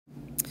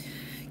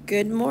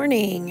Good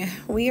morning.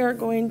 We are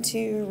going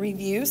to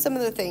review some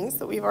of the things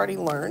that we've already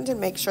learned and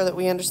make sure that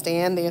we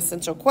understand the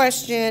essential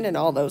question and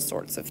all those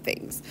sorts of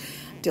things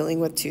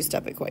dealing with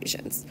two-step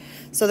equations.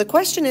 So the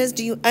question is,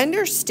 do you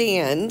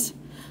understand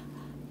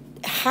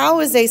how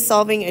is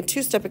solving a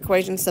two-step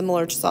equation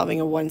similar to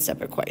solving a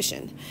one-step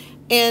equation?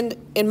 And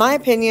in my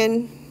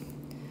opinion,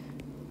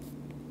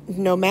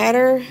 no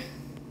matter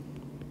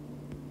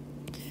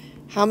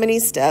how many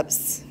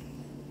steps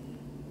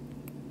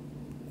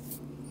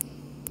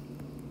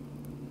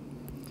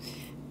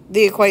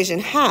the equation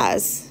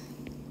has,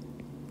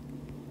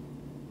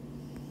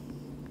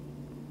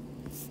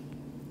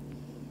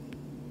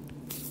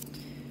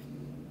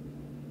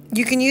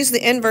 you can use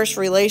the inverse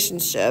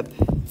relationship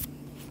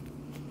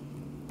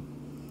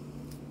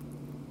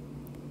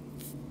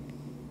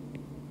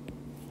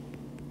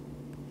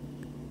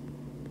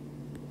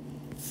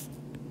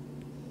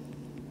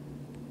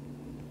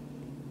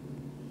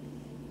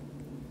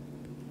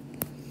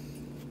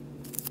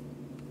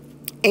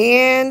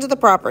and the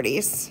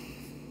properties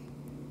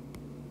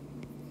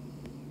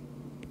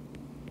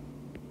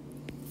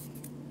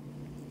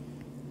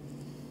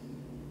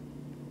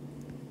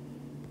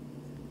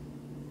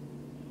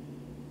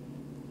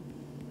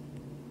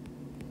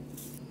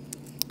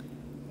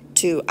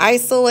to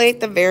isolate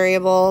the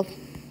variable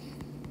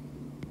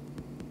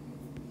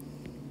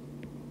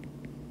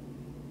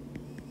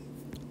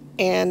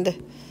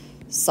and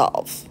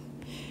solve.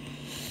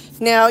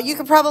 Now, you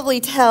can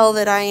probably tell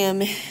that I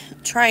am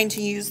trying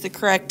to use the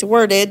correct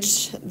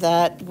wordage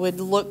that would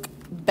look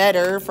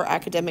better for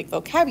academic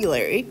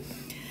vocabulary,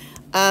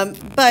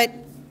 but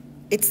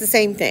it's the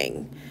same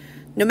thing.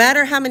 No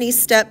matter how many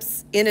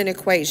steps in an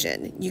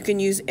equation, you can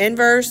use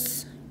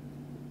inverse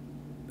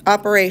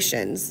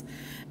operations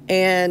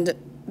and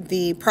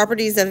the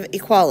properties of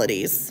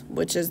equalities,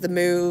 which is the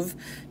move,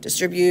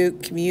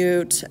 distribute,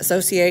 commute,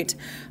 associate,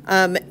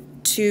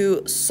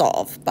 to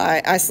solve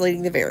by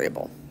isolating the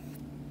variable.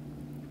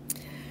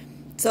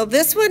 So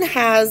this one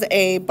has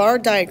a bar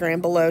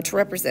diagram below to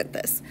represent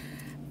this.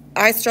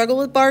 I struggle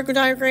with bar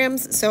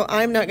diagrams, so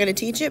I'm not going to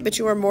teach it, but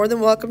you are more than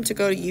welcome to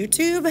go to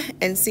YouTube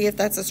and see if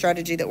that's a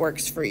strategy that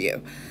works for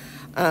you.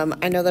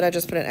 I know that I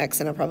just put an X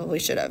and I probably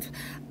should have.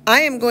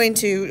 I am going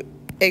to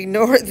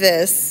ignore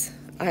this,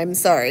 I'm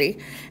sorry,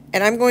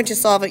 and I'm going to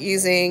solve it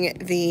using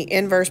the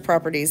inverse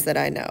properties that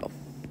I know,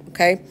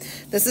 okay?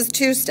 This is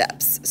two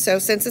steps, so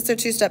since it's a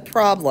two-step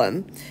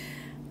problem,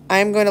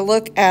 I'm going to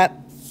look at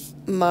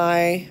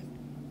my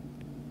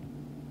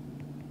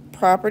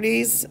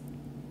properties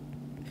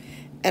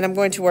and I'm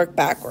going to work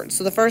backwards.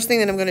 So the first thing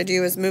that I'm going to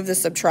do is move the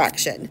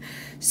subtraction.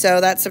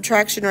 So that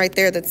subtraction right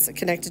there that's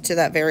connected to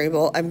that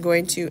variable, I'm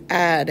going to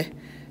add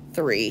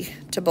 3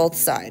 to both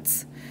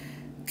sides.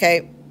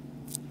 Okay,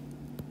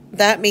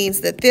 that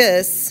means that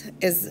this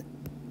is,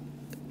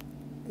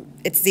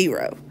 it's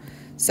 0.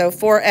 So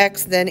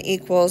 4x then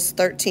equals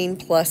 13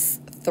 plus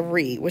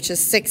 3, which is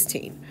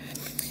 16.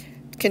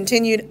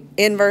 Continued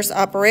inverse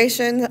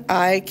operation,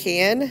 I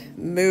can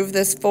move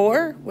this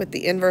 4 with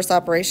the inverse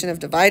operation of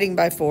dividing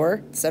by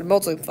 4 instead of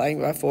multiplying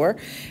by 4,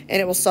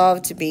 and it will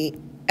solve to be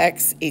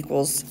x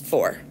equals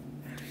 4.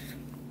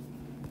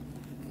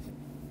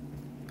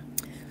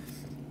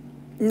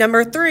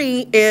 Number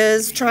 3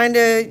 is trying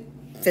to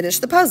finish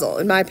the puzzle.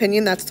 In my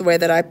opinion, that's the way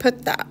that I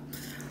put that.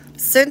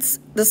 Since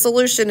the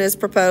solution is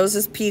proposed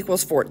as p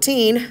equals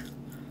 14,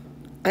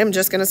 I'm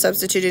just going to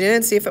substitute it in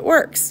and see if it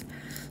works.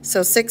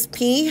 So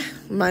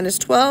 6p minus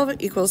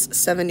 12 equals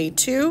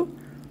 72.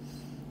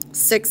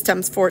 6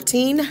 times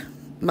 14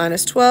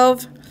 minus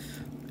 12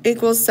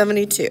 equals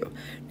 72.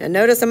 Now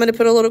notice I'm going to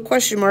put a little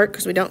question mark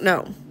because we don't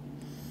know.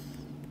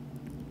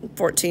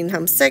 14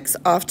 times 6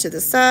 off to the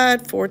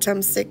side. 4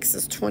 times 6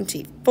 is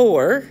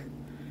 24.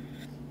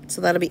 So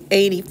that'll be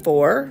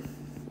 84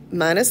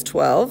 minus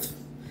 12.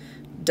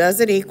 Does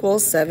it equal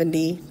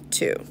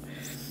 72?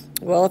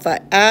 Well, if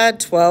I add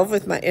 12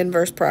 with my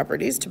inverse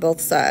properties to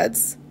both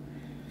sides,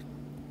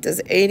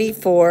 does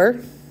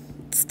 84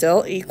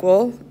 still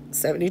equal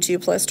 72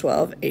 plus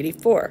 12,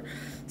 84?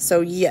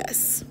 So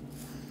yes,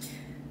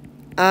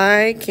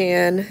 I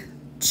can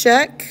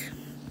check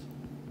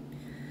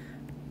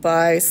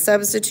by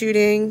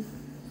substituting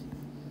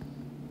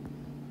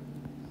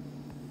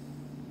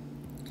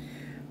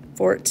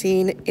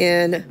 14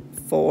 in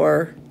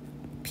for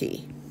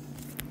p.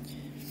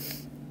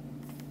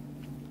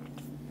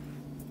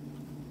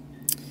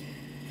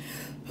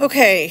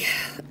 Okay,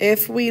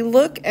 if we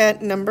look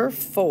at number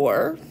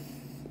 4,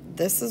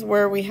 this is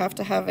where we have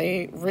to have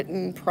a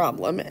written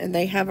problem, and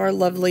they have our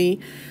lovely,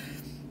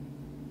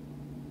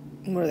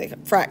 what are they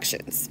called?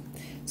 Fractions.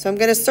 So I'm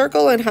going to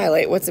circle and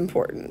highlight what's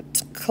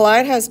important.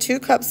 Clyde has 2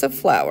 cups of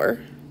flour,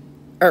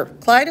 or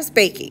Clyde is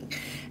baking,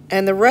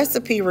 and the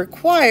recipe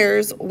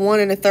requires 1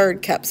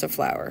 1/3 cups of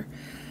flour.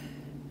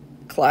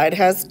 Clyde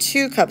has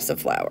 2 cups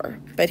of flour,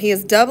 but he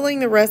is doubling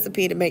the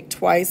recipe to make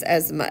twice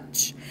as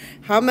much.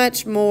 How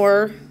much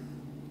more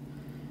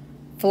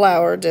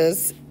flour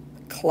does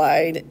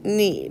Clyde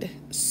need?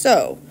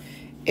 So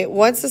It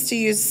wants us to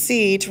use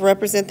C to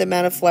represent the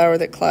amount of flour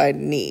that Clyde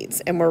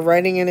needs, and we're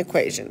writing an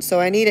equation. So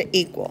I need an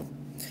equal.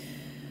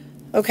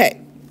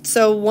 Okay,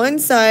 so one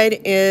side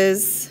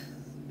is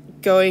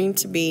going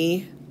to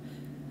be,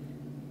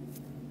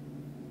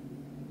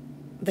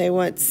 they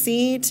want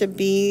C to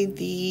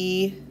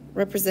be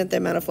represent the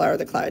amount of flour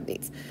that Clyde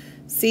needs.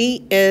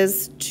 C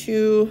is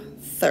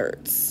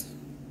 2/3.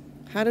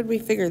 How did we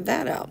figure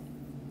that out?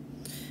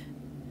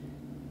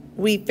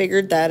 We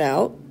figured that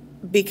out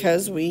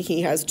because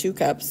he has 2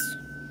 cups.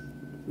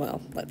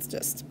 Well,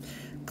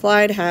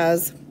 Clyde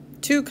has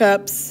 2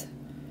 cups,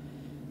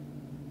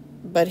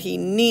 but he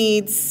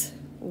needs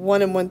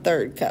 1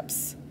 1/3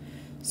 cups.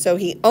 So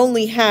he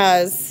only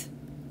has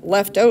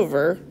left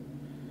over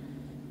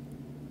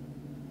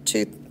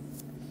 2.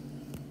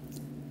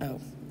 Oh,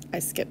 I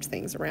skipped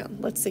things around.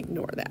 Let's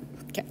ignore that.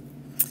 Okay,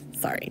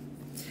 sorry.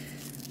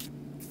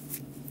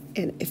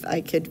 And if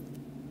I could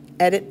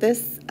edit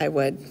this, I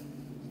would.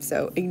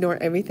 So ignore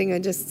everything I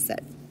just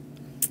said.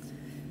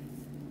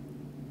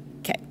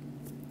 Okay.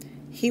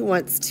 He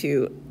wants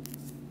to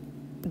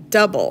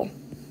double.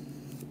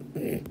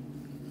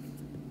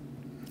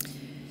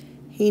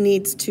 He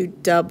needs to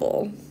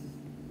double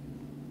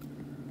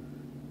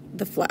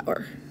the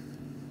flour.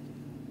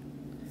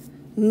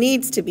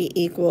 Needs to be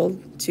equal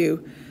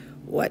to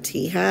what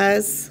he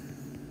has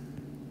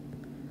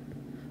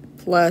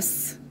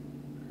plus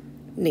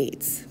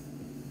needs.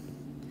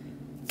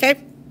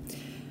 Okay?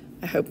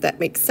 I hope that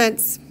makes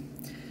sense.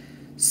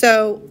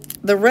 So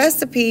the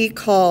recipe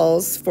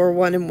calls for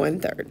 1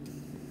 1/3.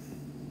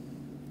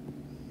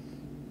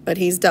 But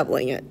he's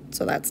doubling it,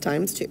 so that's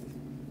times 2.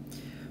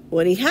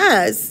 What he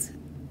has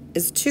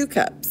is 2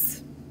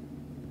 cups,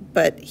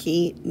 but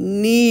he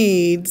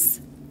needs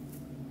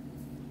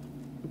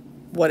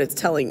what it's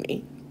telling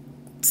me.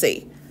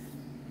 C.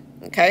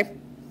 Okay?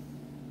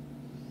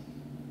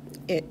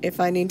 If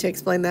I need to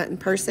explain that in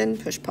person,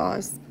 push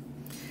pause.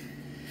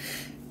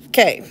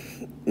 Okay,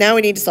 now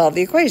we need to solve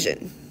the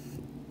equation.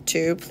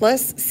 2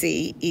 plus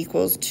C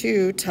equals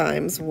 2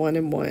 times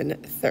 1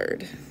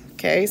 1/3.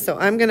 Okay, so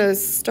I'm going to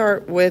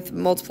start with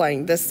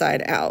multiplying this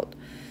side out.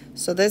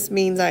 So this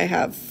means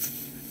I've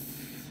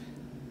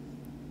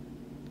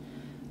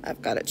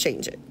got to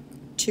change it.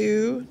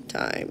 2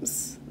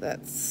 times,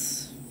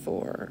 that's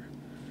 4/4.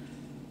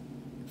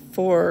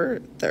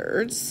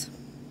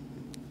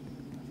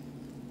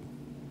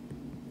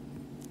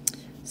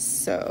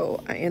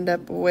 So I end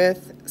up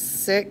with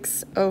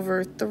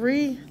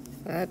 6/3.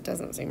 That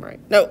doesn't seem right.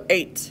 No,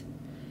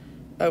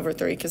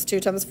 8/3, because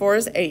 2 times 4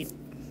 is 8.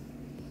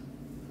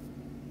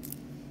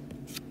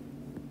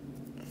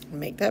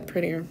 Make that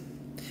prettier.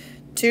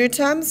 2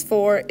 times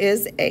 4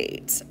 is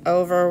 8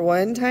 over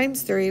 1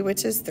 times 3,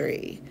 which is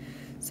 3.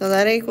 So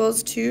that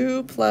equals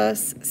 2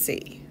 plus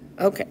C.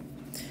 Okay.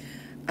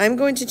 I'm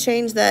going to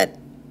change that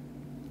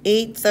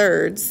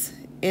 8/3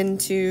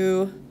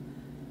 into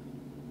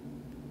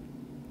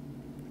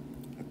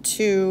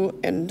 2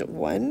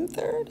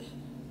 1/3.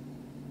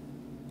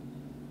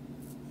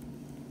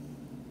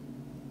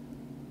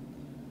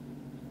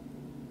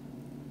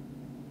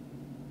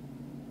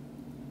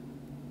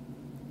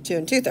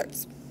 2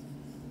 2/3.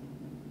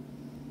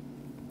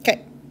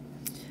 Okay.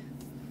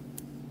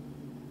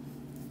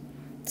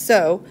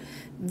 So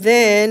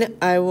then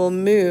I will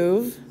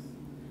move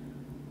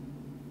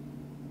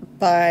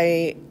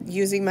by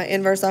using my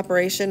inverse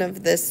operation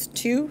of this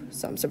 2.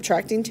 So I'm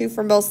subtracting 2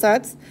 from both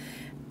sides.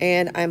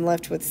 And I'm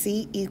left with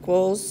C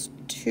equals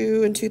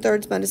 2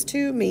 2/3 minus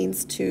 2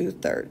 means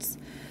 2/3.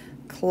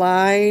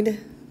 Clyde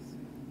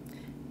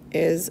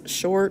is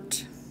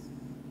short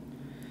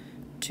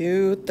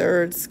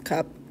 2/3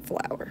 cup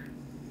flour.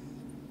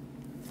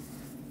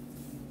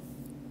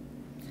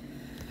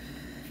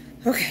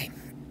 Okay.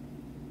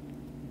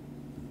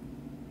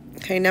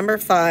 Okay, number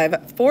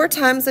 5. 4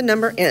 times the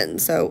number n.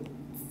 So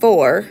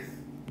 4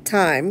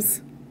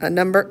 times a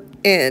number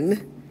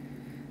n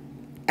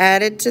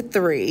added to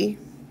 3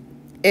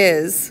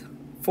 is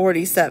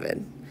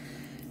 47.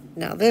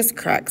 Now this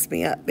cracks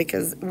me up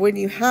because when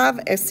you have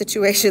a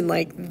situation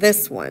like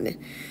this one,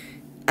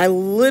 I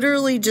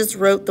literally just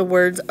wrote the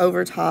words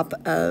over top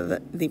of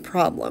the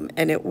problem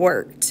and it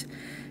worked.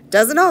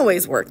 Doesn't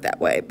always work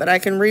that way, but I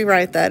can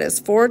rewrite that as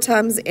 4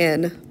 times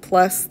n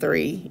plus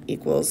 3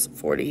 equals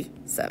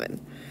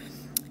 47.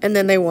 And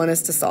then they want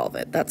us to solve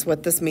it. That's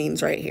what this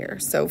means right here.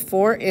 So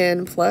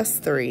 4n plus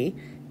 3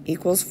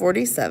 equals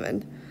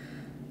 47.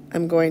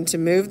 I'm going to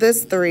move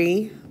this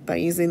 3 by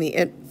using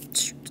the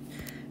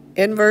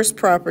inverse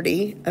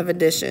property of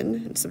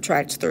addition and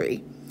subtract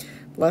 3.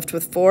 Left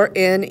with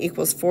 4n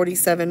equals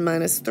 47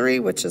 minus 3,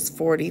 which is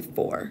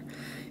 44.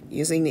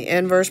 Using the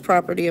inverse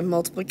property of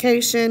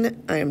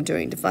multiplication, I am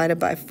doing divided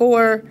by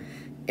 4,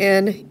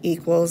 n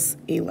equals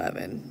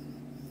 11.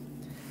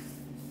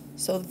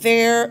 So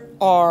there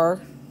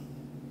are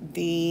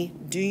the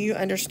do you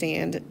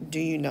understand, do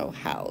you know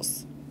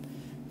hows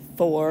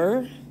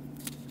for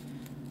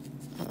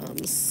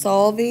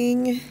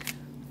solving,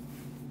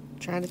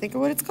 trying to think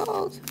of what it's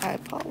called. I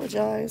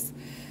apologize.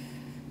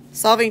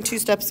 Solving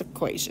two-step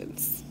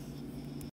equations.